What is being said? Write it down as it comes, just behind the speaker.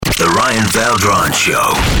The Ryan Valdron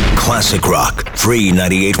Show. Classic Rock, Free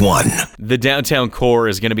 98.1. The downtown core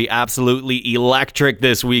is going to be absolutely electric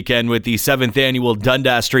this weekend with the 7th annual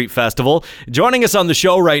Dundas Street Festival. Joining us on the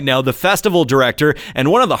show right now, the festival director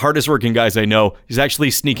and one of the hardest working guys I know. He's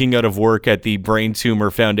actually sneaking out of work at the Brain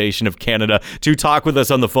Tumor Foundation of Canada to talk with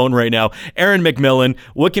us on the phone right now. Aaron McMillan,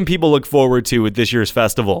 what can people look forward to with this year's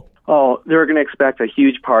festival? Oh, they're going to expect a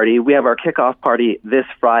huge party. We have our kickoff party this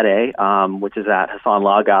Friday, which is at Hassan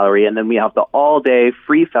Law Gallery, and then we have the all-day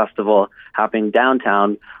free festival happening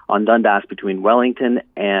downtown on Dundas between Wellington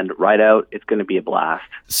and Rideout. It's going to be a blast.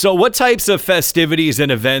 So what types of festivities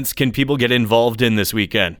and events can people get involved in this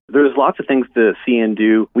weekend? There's lots of things to see and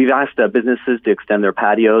do. We've asked businesses to extend their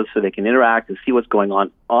patios so they can interact and see what's going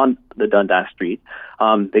on the Dundas Street.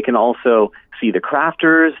 They can also see the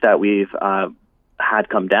crafters that we've had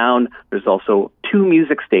come down. There's also 2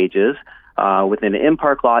 music stages within the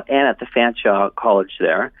in-park lot and at the Fanshawe College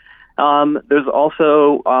there. There's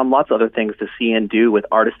also lots of other things to see and do with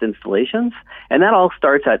artist installations. And that all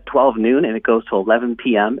starts at 12 noon and it goes till 11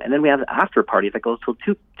 p.m. And then we have an after party that goes till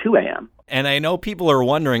 2 a.m. And I know people are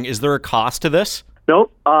wondering, is there a cost to this?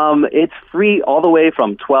 Nope. It's free all the way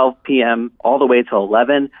from 12 p.m. all the way till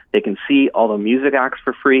 11. They can see all the music acts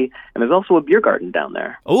for free. And there's also a beer garden down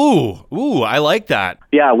there. Ooh, I like that.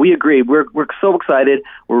 Yeah, we agree. We're so excited.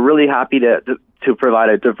 We're really happy to provide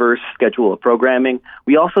a diverse schedule of programming.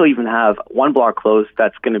 We also even have one block closed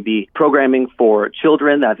that's going to be programming for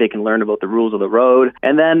children that they can learn about the rules of the road.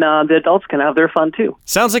 And then the adults can have their fun too.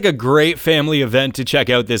 Sounds like a great family event to check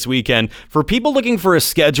out this weekend. For people looking for a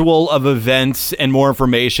schedule of events and more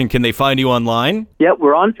information, can they find you online? Yeah,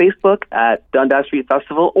 we're on Facebook at Dundas Street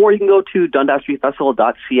Festival, or you can go to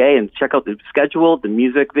dundasstreetfestival.ca and check out the schedule, the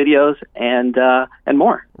music videos, and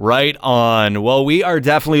more. Right on. Well, we are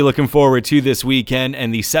definitely looking forward to this weekend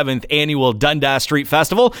and the 7th annual Dundas Street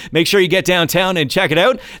Festival. Make sure you get downtown and check it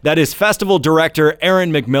out. That is Festival Director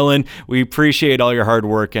Aaron McMillan. We appreciate all your hard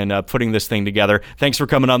work and putting this thing together. Thanks for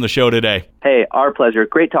coming on the show today. Hey, our pleasure.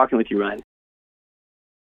 Great talking with you, Ryan.